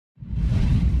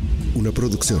una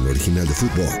producción original de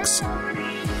Footbox.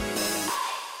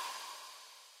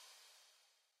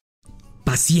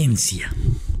 Paciencia,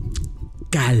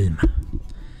 calma,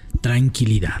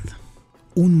 tranquilidad,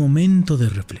 un momento de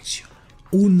reflexión,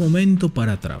 un momento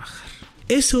para trabajar.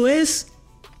 Eso es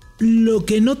lo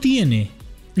que no tiene,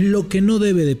 lo que no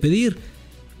debe de pedir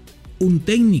un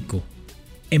técnico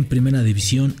en primera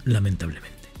división, lamentablemente.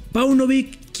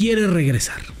 Paunovic quiere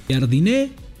regresar,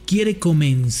 Jardiné quiere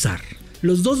comenzar.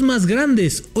 Los dos más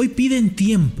grandes hoy piden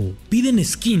tiempo, piden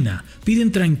esquina,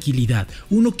 piden tranquilidad.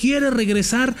 Uno quiere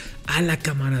regresar a la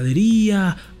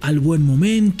camaradería, al buen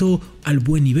momento, al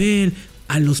buen nivel,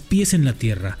 a los pies en la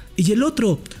tierra. Y el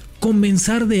otro,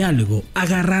 comenzar de algo,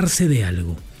 agarrarse de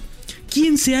algo.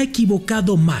 ¿Quién se ha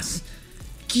equivocado más?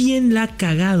 ¿Quién la ha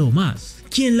cagado más?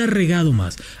 ¿Quién la ha regado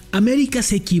más? ¿América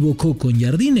se equivocó con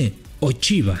Jardiné o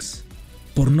Chivas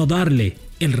por no darle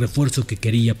el refuerzo que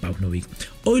quería Paunovic?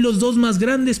 Hoy los dos más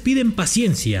grandes piden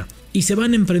paciencia y se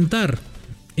van a enfrentar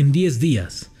en 10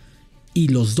 días. Y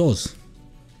los dos,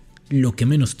 lo que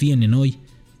menos tienen hoy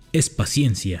es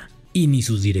paciencia y ni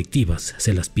sus directivas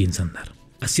se las piensan dar.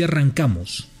 Así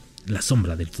arrancamos La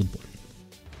Sombra del Fútbol.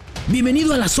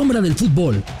 Bienvenido a La Sombra del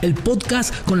Fútbol, el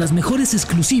podcast con las mejores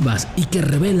exclusivas y que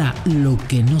revela lo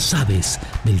que no sabes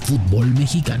del fútbol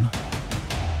mexicano.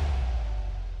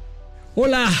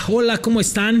 Hola, ¿cómo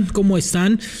están?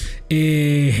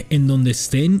 En donde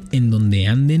estén, en donde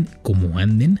anden, como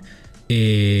anden.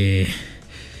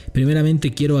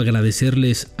 Primeramente quiero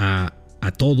agradecerles a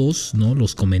todos, ¿no?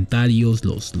 Los comentarios,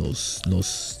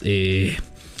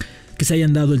 que se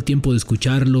hayan dado el tiempo de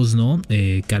escucharlos, ¿no?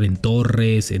 Karen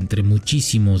Torres, entre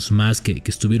muchísimos más que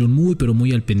estuvieron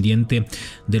muy al pendiente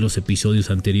de los episodios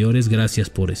anteriores. Gracias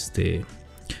por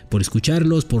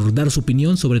escucharlos, por dar su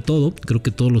opinión, sobre todo. Creo que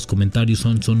todos los comentarios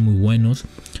son muy buenos,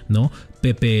 ¿no?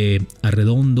 Pepe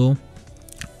Arredondo,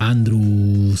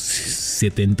 Andrew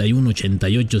 71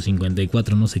 88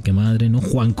 54, no sé qué madre, ¿no?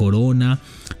 Juan Corona,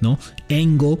 ¿no?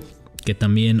 Engo, que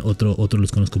también otro de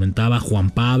los que nos comentaba, Juan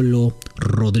Pablo,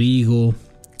 Rodrigo,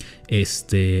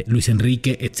 Luis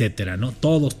Enrique, etcétera, ¿no?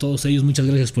 Todos ellos, muchas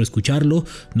gracias por escucharlo,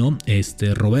 ¿no?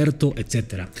 Roberto,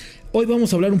 etcétera. Hoy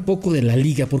vamos a hablar un poco de la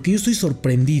liga, porque yo estoy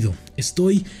sorprendido.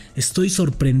 Estoy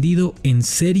sorprendido en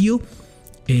serio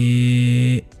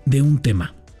de un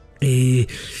tema.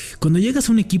 Cuando llegas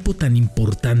a un equipo tan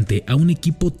importante, a un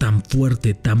equipo tan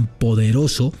fuerte, tan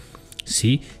poderoso,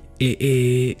 ¿sí?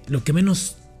 Lo que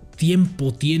menos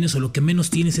tiempo tienes o lo que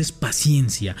menos tienes es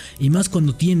paciencia, y más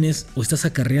cuando tienes o estás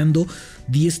acarreando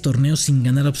 10 torneos sin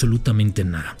ganar absolutamente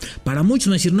nada. Para muchos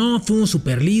van a decir, no, fuimos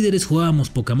super líderes, jugábamos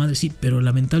poca madre, sí, pero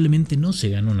lamentablemente no se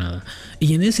ganó nada.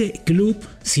 Y en ese club,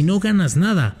 si no ganas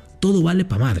nada, todo vale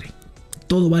para madre.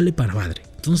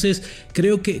 Entonces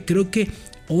creo que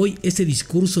hoy ese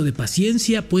discurso de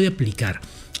paciencia puede aplicar.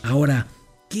 Ahora,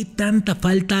 ¿qué tanta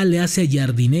falta le hace a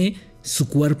Jardiné su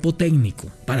cuerpo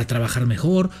técnico para trabajar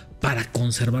mejor, para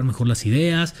conservar mejor las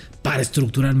ideas, para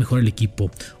estructurar mejor el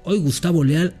equipo? Hoy Gustavo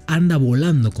Leal anda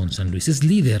volando con San Luis, es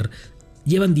líder,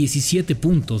 llevan 17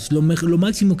 puntos, lo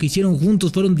máximo que hicieron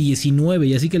juntos fueron 19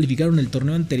 y así calificaron el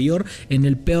torneo anterior en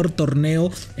el peor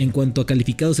torneo en cuanto a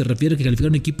calificados se refiere, que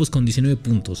calificaron equipos con 19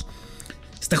 puntos.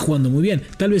 Está jugando muy bien,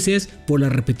 tal vez es por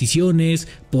las repeticiones,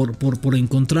 por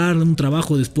encontrar un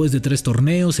trabajo después de 3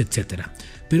 torneos, etcétera.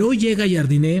 Pero hoy llega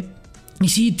Jardiné y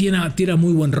sí, tira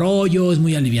muy buen rollo, es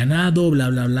muy alivianado,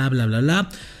 bla.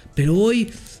 Pero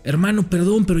hoy, hermano,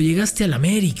 perdón, pero llegaste al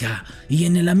América. Y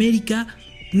en el América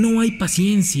no hay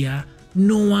paciencia,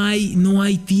 no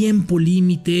hay tiempo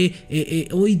límite.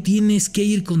 Hoy tienes que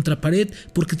ir contra pared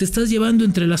porque te estás llevando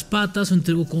entre las patas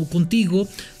o contigo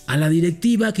a la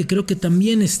directiva, que creo que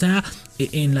también está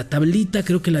en la tablita.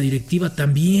 Creo que la directiva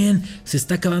también se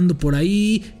está acabando por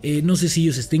ahí. No sé si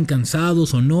ellos estén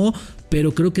cansados o no,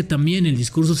 pero creo que también el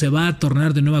discurso se va a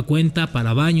tornar de nueva cuenta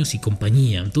para Baños y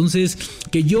compañía. Entonces,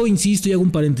 que yo insisto y hago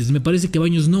un paréntesis, me parece que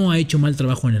Baños no ha hecho mal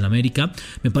trabajo en el América,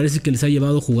 me parece que les ha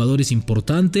llevado jugadores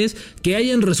importantes, que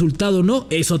hayan resultado o no,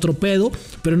 es otro pedo,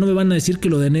 pero no me van a decir que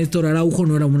lo de Néstor Araujo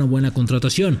no era una buena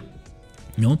contratación,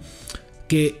 ¿no?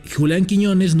 Que Julián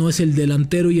Quiñones no es el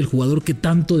delantero y el jugador que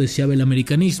tanto deseaba el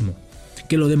americanismo,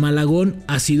 que lo de Malagón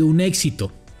ha sido un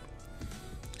éxito,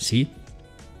 ¿sí?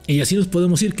 Y así nos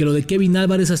podemos ir, que lo de Kevin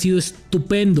Álvarez ha sido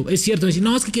estupendo. Es cierto, decir,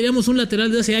 no, es que queríamos un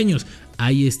lateral de hace años.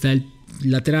 Ahí está el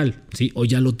lateral, ¿sí? O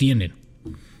ya lo tienen,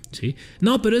 ¿sí?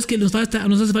 No, pero es que nos hace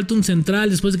falta un central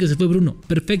después de que se fue Bruno.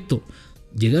 Perfecto.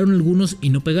 Llegaron algunos y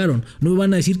no pegaron. No me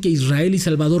van a decir que Israel y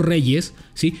Salvador Reyes,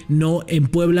 ¿sí? No, en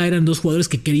Puebla eran dos jugadores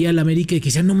que quería el América y que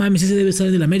decían, no mames, ese debe estar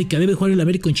en el América, debe jugar en el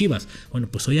América con Chivas. Bueno,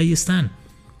 pues hoy ahí están,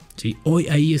 ¿sí? Hoy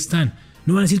ahí están.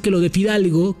 No van a decir que lo de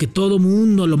Fidalgo, que todo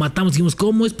mundo lo matamos. Dijimos,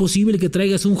 ¿cómo es posible que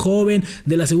traigas un joven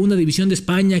de la segunda división de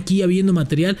España aquí habiendo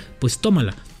material? Pues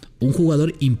tómala. Un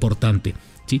jugador importante,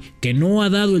 ¿sí? Que no ha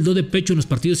dado el do de pecho en los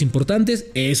partidos importantes,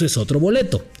 eso es otro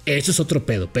boleto. Eso es otro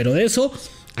pedo. Pero eso,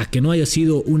 a que no haya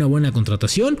sido una buena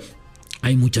contratación,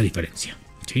 hay mucha diferencia,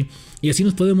 ¿sí? Y así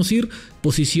nos podemos ir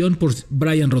posición por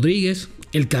Brian Rodríguez,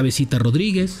 el Cabecita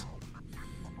Rodríguez,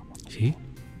 ¿sí?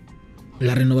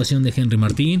 La renovación de Henry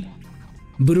Martín,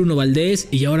 Bruno Valdés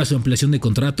y ahora su ampliación de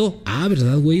contrato. Ah,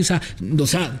 ¿verdad, güey? O sea,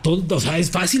 es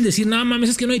fácil decir, no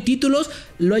mames, es que no hay títulos,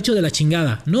 lo ha hecho de la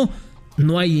chingada.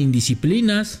 No hay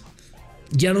indisciplinas.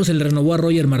 Ya no se le renovó a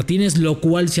Roger Martínez, lo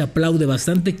cual se aplaude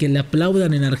bastante, que le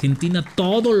aplaudan en Argentina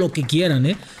todo lo que quieran,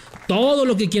 todo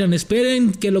lo que quieran.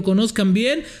 Esperen que lo conozcan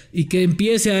bien y que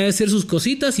empiece a hacer sus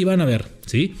cositas y van a ver,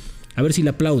 ¿sí? A ver si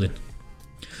le aplauden.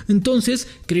 Entonces,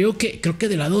 creo que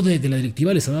del lado de la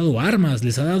directiva les ha dado armas,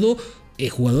 les ha dado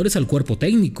jugadores al cuerpo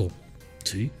técnico,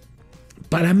 ¿sí?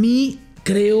 Para mí,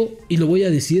 creo, y lo voy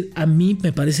a decir, a mí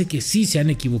me parece que sí se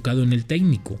han equivocado en el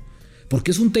técnico,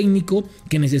 porque es un técnico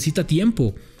que necesita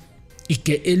tiempo y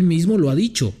que él mismo lo ha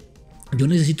dicho. Yo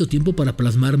necesito tiempo para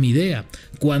plasmar mi idea.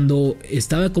 Cuando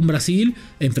estaba con Brasil,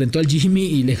 enfrentó al Jimmy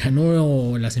y le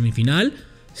ganó la semifinal,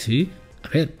 ¿sí? A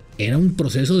ver, era un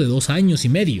proceso de 2 años y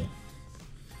medio.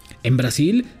 En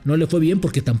Brasil no le fue bien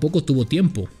porque tampoco tuvo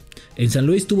tiempo. En San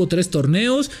Luis tuvo 3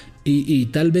 torneos y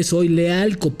tal vez hoy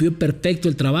Leal copió perfecto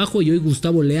el trabajo y hoy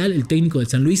Gustavo Leal, el técnico de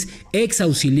San Luis, ex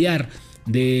auxiliar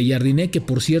de Jardiné, que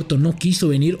por cierto no quiso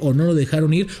venir o no lo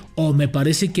dejaron ir, o me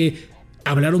parece que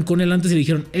hablaron con él antes y le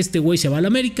dijeron, este güey se va a la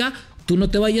América, tú no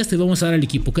te vayas, te vamos a dar al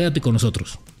equipo, quédate con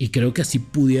nosotros. Y creo que así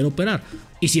pudiera operar.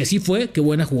 Y si así fue, qué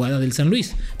buena jugada del San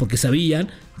Luis, porque sabían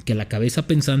que la cabeza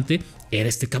pensante era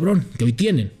este cabrón que hoy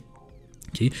tienen,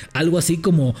 ¿sí? Algo así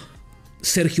como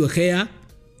Sergio Egea,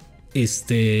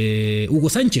 Hugo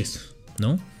Sánchez,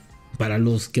 ¿no? Para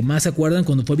los que más se acuerdan,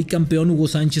 cuando fue bicampeón Hugo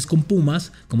Sánchez con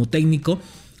Pumas como técnico,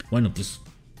 bueno, pues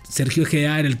Sergio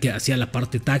Egea era el que hacía la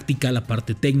parte táctica, la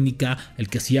parte técnica, el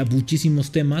que hacía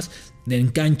muchísimos temas en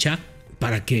cancha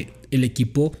para que el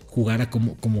equipo jugara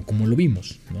como lo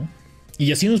vimos, ¿no?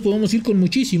 Y así nos podemos ir con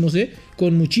muchísimos,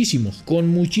 con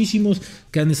muchísimos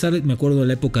que han de estar. Me acuerdo de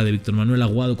la época de Víctor Manuel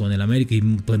Aguado con el América y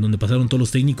pues, donde pasaron todos los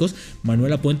técnicos.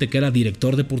 Manuel Apuente, que era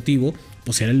director deportivo,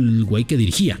 pues era el güey que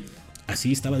dirigía.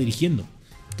 Así estaba dirigiendo.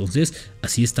 Entonces,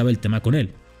 así estaba el tema con él.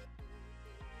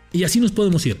 Y así nos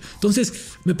podemos ir.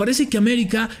 Entonces, me parece que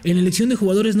América en elección de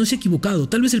jugadores no se ha equivocado.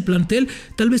 Tal vez el plantel,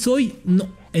 tal vez hoy no,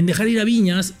 en dejar ir a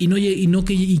Viñas y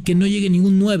que no llegue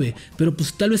ningún 9. Pero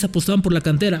pues tal vez apostaban por la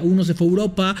cantera. Uno se fue a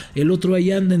Europa, el otro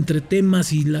ahí anda entre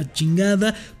temas y la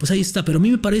chingada. Pues ahí está. Pero a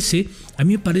mí me parece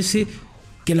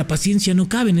que la paciencia no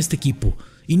cabe en este equipo.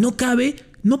 Y no cabe,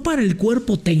 no para el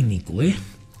cuerpo técnico,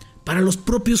 para los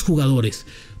propios jugadores.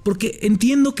 Porque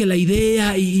entiendo que la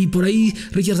idea, y por ahí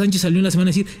Richard Sánchez salió en la semana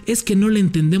a decir, es que no le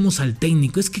entendemos al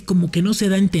técnico, es que como que no se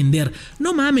da a entender.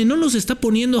 No mames, no los está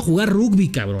poniendo a jugar rugby,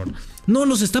 cabrón. No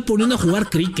los está poniendo a jugar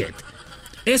cricket.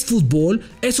 Es fútbol,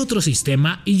 es otro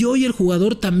sistema y hoy el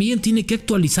jugador también tiene que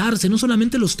actualizarse, no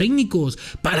solamente los técnicos.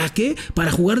 ¿Para qué?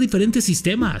 Para jugar diferentes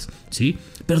sistemas, ¿sí?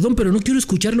 Perdón, pero no quiero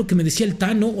escuchar lo que me decía el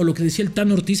Tano o lo que decía el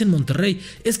Tano Ortiz en Monterrey.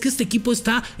 Es que este equipo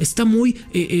está muy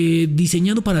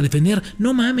diseñado para defender.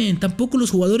 No mamen, tampoco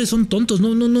los jugadores son tontos,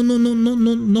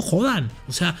 no jodan.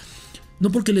 O sea,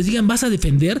 no porque les digan vas a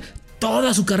defender,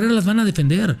 toda su carrera las van a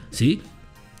defender, ¿sí?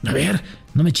 A ver,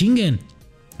 no me chinguen.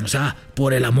 O sea,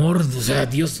 por el amor, o sea,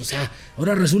 Dios, o sea,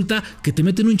 ahora resulta que te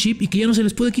meten un chip y que ya no se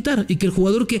les puede quitar. Y que el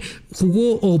jugador que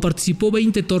jugó o participó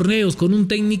 20 torneos con un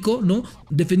técnico, ¿no?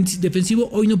 Defensivo,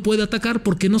 hoy no puede atacar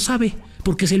porque no sabe,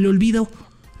 porque se le olvidó.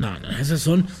 No, esos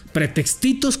son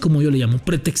pretextitos, como yo le llamo,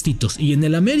 pretextitos. Y en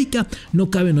el América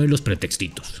no caben hoy los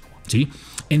pretextitos, ¿sí?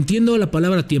 Entiendo la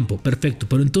palabra tiempo, perfecto,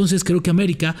 pero entonces creo que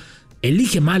América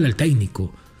elige mal al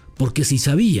técnico, porque si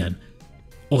sabían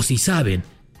o si saben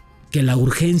que la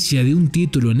urgencia de un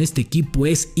título en este equipo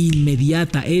es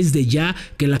inmediata, es de ya,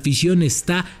 que la afición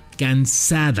está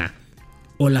cansada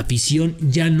o la afición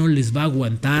ya no les va a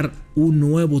aguantar un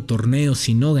nuevo torneo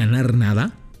sin no ganar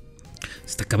nada,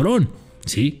 está cabrón,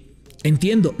 ¿sí?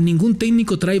 Entiendo, ningún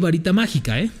técnico trae varita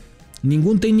mágica,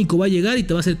 ningún técnico va a llegar y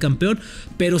te va a hacer campeón,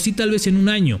 pero sí tal vez en un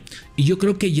año. Y yo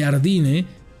creo que Jardine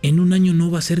en un año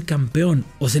no va a ser campeón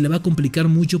o se le va a complicar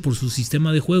mucho por su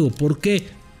sistema de juego. ¿Por qué?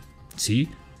 ¿Sí?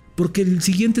 Porque el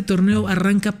siguiente torneo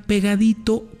arranca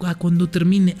pegadito a cuando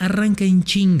termine, arranca en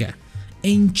chinga,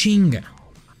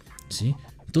 ¿sí?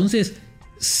 Entonces,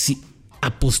 si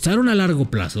apostaron a largo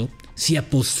plazo, si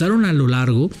apostaron a lo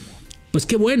largo, pues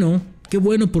qué bueno, qué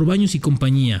bueno por Baños y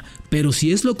compañía, pero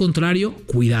si es lo contrario,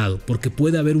 cuidado, porque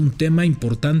puede haber un tema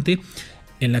importante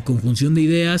en la conjunción de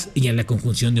ideas y en la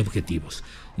conjunción de objetivos.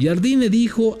 Jardine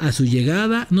dijo a su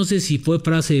llegada, no sé si fue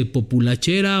frase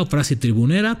populachera o frase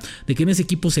tribunera, de que en ese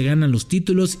equipo se ganan los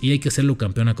títulos y hay que hacerlo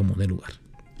campeón a como dé lugar.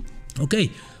 Ok,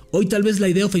 hoy tal vez la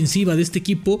idea ofensiva de este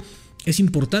equipo es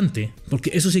importante, porque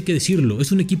eso sí hay que decirlo,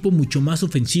 es un equipo mucho más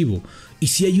ofensivo y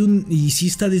sí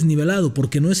está desnivelado,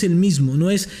 porque no es el mismo, no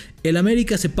es el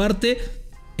América se parte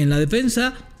en la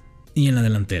defensa y en la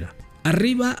delantera.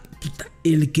 Arriba,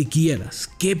 el que quieras,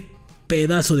 qué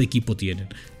pedazo de equipo tienen.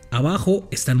 Abajo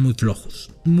están muy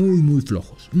flojos, muy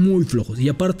flojos. Y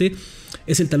aparte,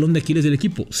 es el talón de Aquiles del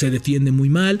equipo. Se defiende muy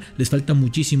mal, les falta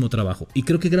muchísimo trabajo. Y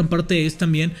creo que gran parte es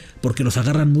también porque los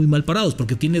agarran muy mal parados,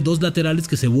 porque tiene dos laterales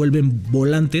que se vuelven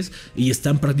volantes y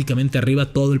están prácticamente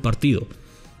arriba todo el partido.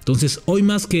 Entonces, hoy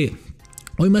más que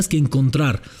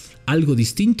encontrar algo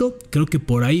distinto, creo que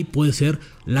por ahí puede ser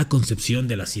la concepción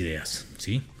de las ideas,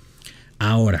 ¿sí?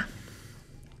 Ahora,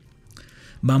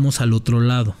 vamos al otro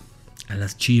lado, a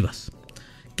las Chivas.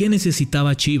 ¿Qué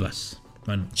necesitaba Chivas?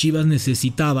 Bueno, Chivas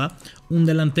necesitaba un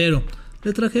delantero.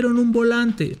 Le trajeron un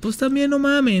volante. Pues también no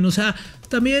mamen, o sea,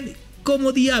 también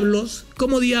 ¿cómo diablos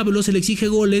se le exige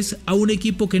goles a un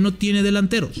equipo que no tiene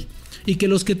delanteros? Y que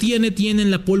los que tienen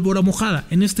la pólvora mojada.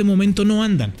 En este momento no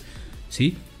andan,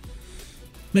 ¿sí?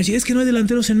 Me decía, es que no hay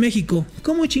delanteros en México.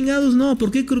 ¿Cómo chingados no?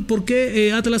 ¿Por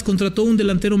qué Atlas contrató un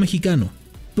delantero mexicano?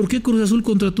 ¿Por qué Cruz Azul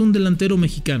contrató un delantero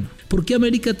mexicano? ¿Por qué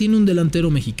América tiene un delantero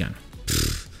mexicano?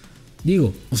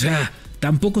 Digo, o sea,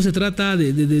 tampoco se trata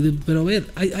de pero a ver,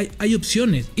 hay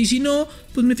opciones. Y si no,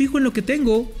 pues me fijo en lo que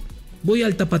tengo. Voy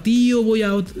al Tapatío,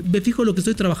 me fijo en lo que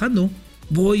estoy trabajando.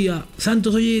 Voy a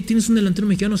Santos, oye, ¿tienes un delantero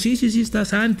mexicano? Sí, está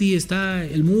Santi, está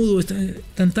el Mudo, está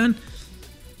Tan.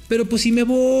 Pero pues si me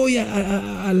voy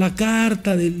a la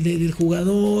carta del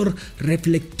jugador,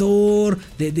 reflector,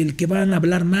 del que van a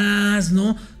hablar más,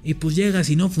 ¿no? Y pues llegas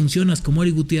y no funcionas como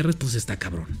Eric Gutiérrez, pues está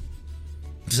cabrón.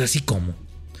 Pues así como.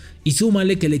 Y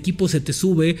súmale que el equipo se te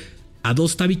sube a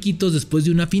 2 tabiquitos después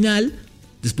de una final,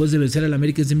 después de vencer al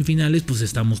América en semifinales, pues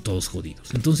estamos todos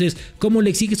jodidos. Entonces, ¿cómo le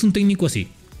exiges un técnico así?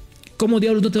 ¿Cómo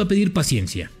diablos no te va a pedir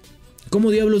paciencia? ¿Cómo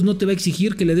diablos no te va a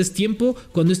exigir que le des tiempo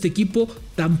cuando este equipo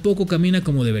tampoco camina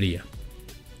como debería?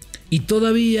 Y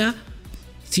todavía,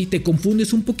 si te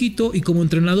confundes un poquito y como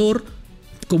entrenador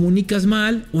comunicas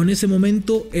mal, o en ese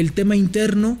momento el tema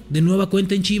interno de nueva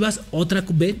cuenta en Chivas,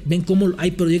 ven cómo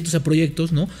hay proyectos a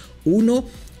proyectos, ¿no? Uno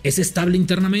es estable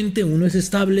internamente, uno es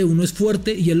estable, uno es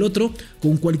fuerte, y el otro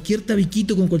con cualquier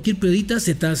tabiquito, con cualquier piedrita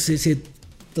se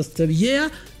trastabillea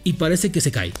y parece que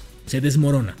se cae, se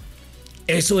desmorona.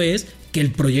 Eso es que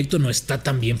el proyecto no está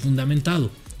tan bien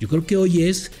fundamentado. Yo creo que hoy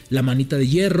es la manita de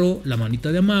hierro, la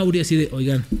manita de Amauri, así de,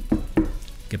 oigan,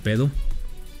 ¿qué pedo?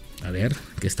 A ver,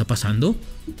 ¿qué está pasando?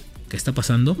 ¿Qué está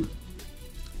pasando?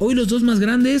 Hoy los dos más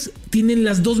grandes tienen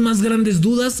las dos más grandes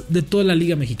dudas de toda la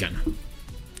Liga Mexicana,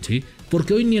 ¿sí?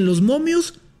 Porque hoy ni en los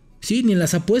momios, ¿sí? Ni en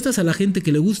las apuestas a la gente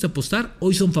que le gusta apostar,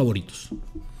 hoy son favoritos.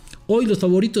 Hoy los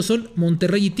favoritos son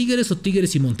Monterrey y Tigres o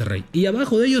Tigres y Monterrey. Y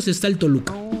abajo de ellos está el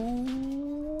Toluca.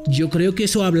 Yo creo que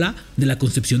eso habla de la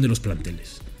concepción de los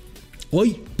planteles.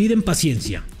 Hoy piden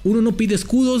paciencia. Uno no pide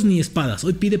escudos ni espadas.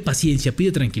 Hoy pide paciencia,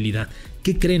 pide tranquilidad.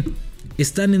 ¿Qué creen?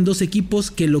 Están en 2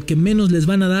 equipos que lo que menos les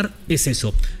van a dar es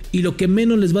eso. Y lo que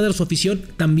menos les va a dar su afición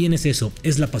también es eso,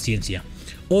 es la paciencia.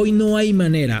 Hoy no hay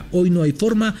manera, hoy no hay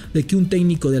forma de que un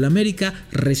técnico del América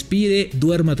respire,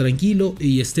 duerma tranquilo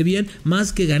y esté bien,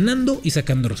 más que ganando y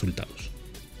sacando resultados.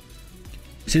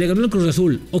 Se le ganó el Cruz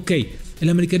Azul, ok, el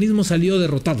americanismo salió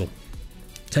derrotado,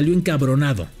 salió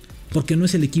encabronado, porque no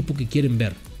es el equipo que quieren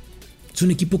ver. Es un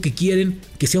equipo que quieren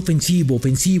que sea ofensivo,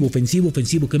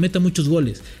 que meta muchos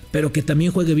goles, pero que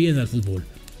también juegue bien al fútbol.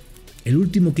 El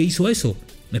último que hizo eso,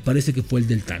 me parece que fue el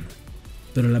del Tano.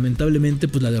 Pero lamentablemente,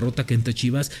 pues la derrota que entre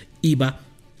Chivas iba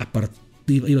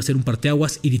a ser un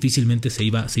parteaguas y difícilmente se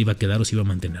iba a quedar o se iba a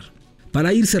mantener.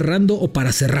 Para ir cerrando, o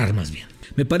para cerrar más bien,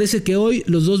 me parece que hoy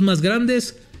los dos más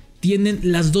grandes tienen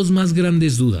las dos más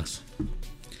grandes dudas.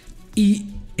 Y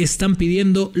están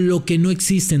pidiendo lo que no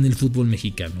existe en el fútbol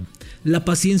mexicano. La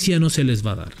paciencia no se les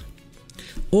va a dar.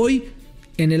 Hoy,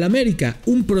 en el América,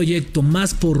 un proyecto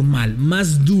más formal,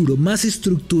 más duro, más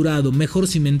estructurado, mejor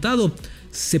cimentado,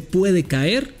 se puede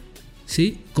caer,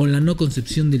 ¿sí? Con la no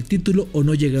concepción del título o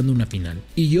no llegando a una final.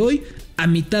 Y hoy, a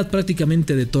mitad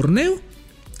prácticamente de torneo,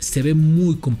 se ve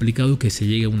muy complicado que se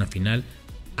llegue a una final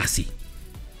así.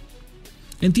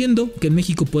 Entiendo que en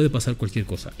México puede pasar cualquier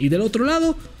cosa. Y del otro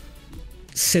lado,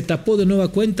 se tapó de nueva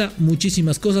cuenta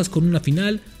muchísimas cosas con una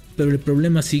final, pero el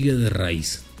problema sigue de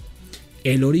raíz.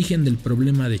 El origen del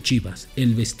problema de Chivas,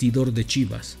 el vestidor de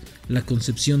Chivas, la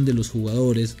concepción de los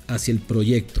jugadores hacia el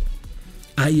proyecto.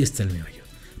 Ahí está el meollo.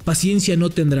 Paciencia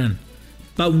no tendrán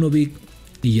Paunovic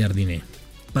y Jardiné.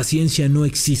 Paciencia no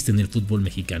existe en el fútbol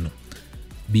mexicano.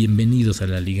 Bienvenidos a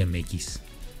la Liga MX.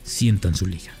 Sientan su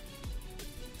liga.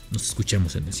 Nos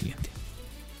escuchamos en el siguiente.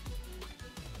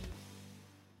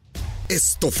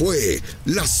 Esto fue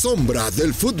La Sombra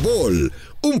del Fútbol,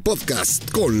 un podcast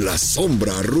con La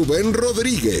Sombra Rubén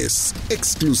Rodríguez,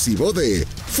 exclusivo de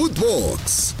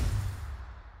Footbox.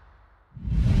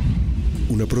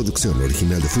 Una producción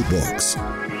original de Footbox.